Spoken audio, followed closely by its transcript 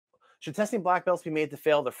Should testing black belts be made to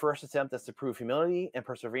fail the first attempt as to prove humility and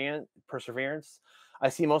perseverance? I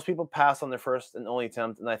see most people pass on their first and only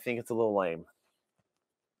attempt, and I think it's a little lame.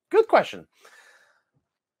 Good question.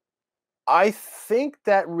 I think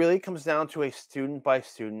that really comes down to a student by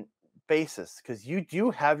student basis, because you do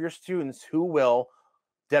have your students who will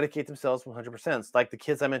dedicate themselves 100%. Like the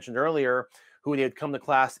kids I mentioned earlier, who they'd come to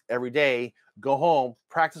class every day, go home,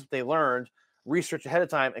 practice what they learned, research ahead of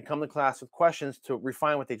time, and come to class with questions to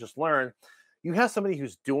refine what they just learned. You have somebody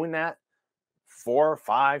who's doing that 4,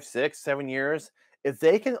 5, 6, 7 years. If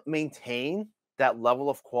they can maintain that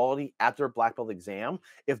level of quality at their black belt exam,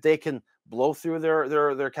 if they can blow through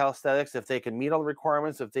their calisthenics, if they can meet all the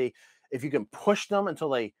requirements, if you can push them until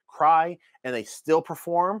they cry and they still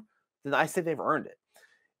perform, then I say they've earned it.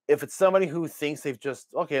 If it's somebody who thinks they've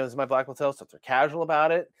just, okay, this is my black belt test, if they're casual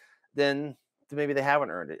about it, then maybe they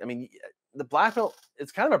haven't earned it. I mean, the black belt,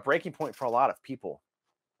 it's kind of a breaking point for a lot of people.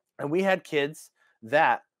 And we had kids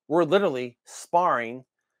that were literally sparring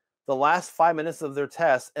the last 5 minutes of their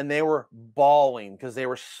test, and they were bawling because they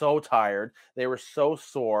were so tired. They were so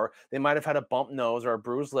sore. They might have had a bumped nose or a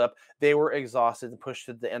bruised lip. They were exhausted and pushed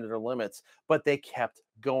to the end of their limits, but they kept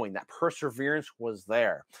going. That perseverance was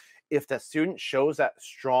there. If that student shows that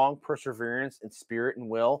strong perseverance and spirit and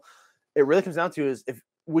will, it really comes down to is,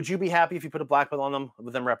 would you be happy if you put a black belt on them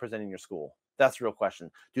with them representing your school? That's the real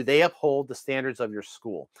question. Do they uphold the standards of your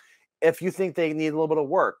school? If you think they need a little bit of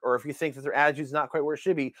work, or if you think that their attitude is not quite where it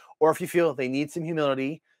should be, or if you feel they need some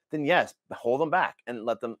humility, then yes, hold them back and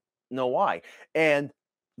let them know why. And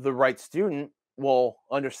the right student will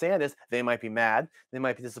understand this. They might be mad. They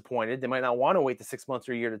might be disappointed. They might not want to wait the 6 months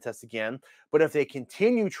or a year to test again. But if they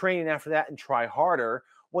continue training after that and try harder,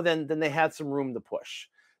 well, then they had some room to push.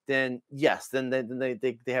 Then yes, then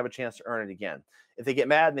they have a chance to earn it again. If they get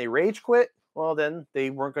mad and they rage quit, well, then they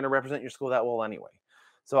weren't going to represent your school that well anyway.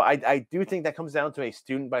 So I do think that comes down to a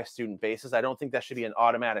student by student basis. I don't think that should be an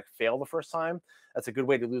automatic fail the first time. That's a good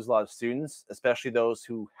way to lose a lot of students, especially those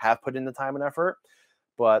who have put in the time and effort.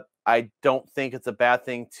 But I don't think it's a bad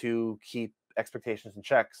thing to keep expectations in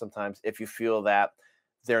check sometimes if you feel that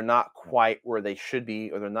they're not quite where they should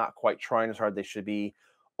be, or they're not quite trying as hard as they should be,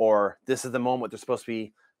 or this is the moment they're supposed to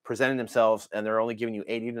be presenting themselves and they're only giving you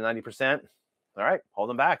 80 to 90%. All right, hold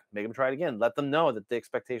them back. Make them try it again. Let them know that the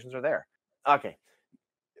expectations are there. Okay.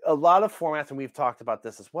 A lot of formats, and we've talked about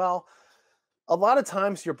this as well, a lot of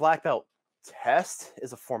times your black belt test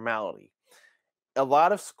is a formality. A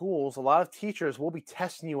lot of schools, a lot of teachers will be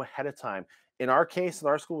testing you ahead of time. In our case, in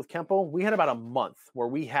our school with Kempo, we had about a month where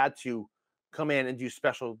we had to come in and do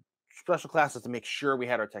special classes to make sure we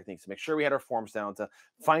had our techniques, to make sure we had our forms down, to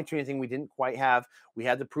fine-tune anything we didn't quite have. We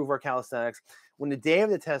had to prove our calisthenics. When the day of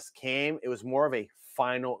the test came, it was more of a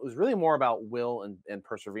final, it was really more about will and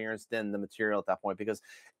perseverance than the material at that point. Because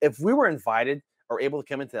if we were invited or able to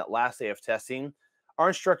come into that last day of testing, our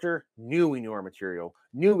instructor knew we knew our material,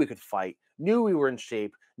 knew we could fight, knew we were in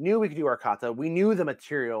shape, knew we could do our kata. We knew the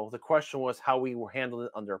material. The question was how we were handled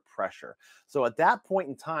it under pressure. So at that point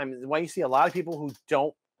in time, why you see a lot of people who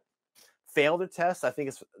don't fail their tests, I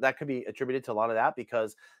think that could be attributed to a lot of that,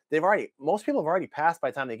 because most people have already passed by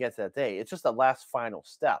the time they get to that day. It's just that last final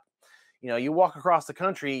step. You know, you walk across the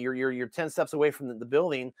country, you're 10 steps away from the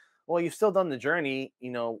building. Well, you've still done the journey.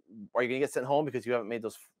 You know, are you going to get sent home because you haven't made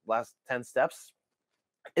those last 10 steps?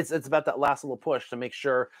 It's about that last little push to make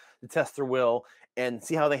sure to test their will and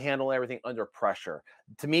see how they handle everything under pressure.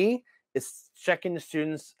 To me, it's checking the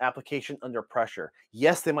student's application under pressure.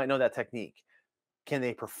 Yes, they might know that technique. Can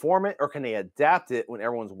they perform it, or can they adapt it when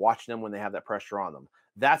everyone's watching them, when they have that pressure on them?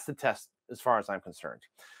 That's the test as far as I'm concerned.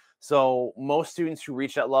 So most students who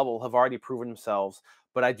reach that level have already proven themselves,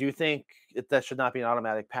 but I do think that should not be an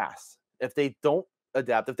automatic pass. If they don't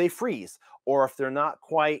adapt, if they freeze, or if they're not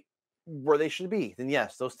quite where they should be, then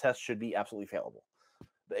yes, those tests should be absolutely failable.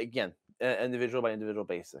 But again, individual by individual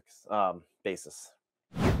basis.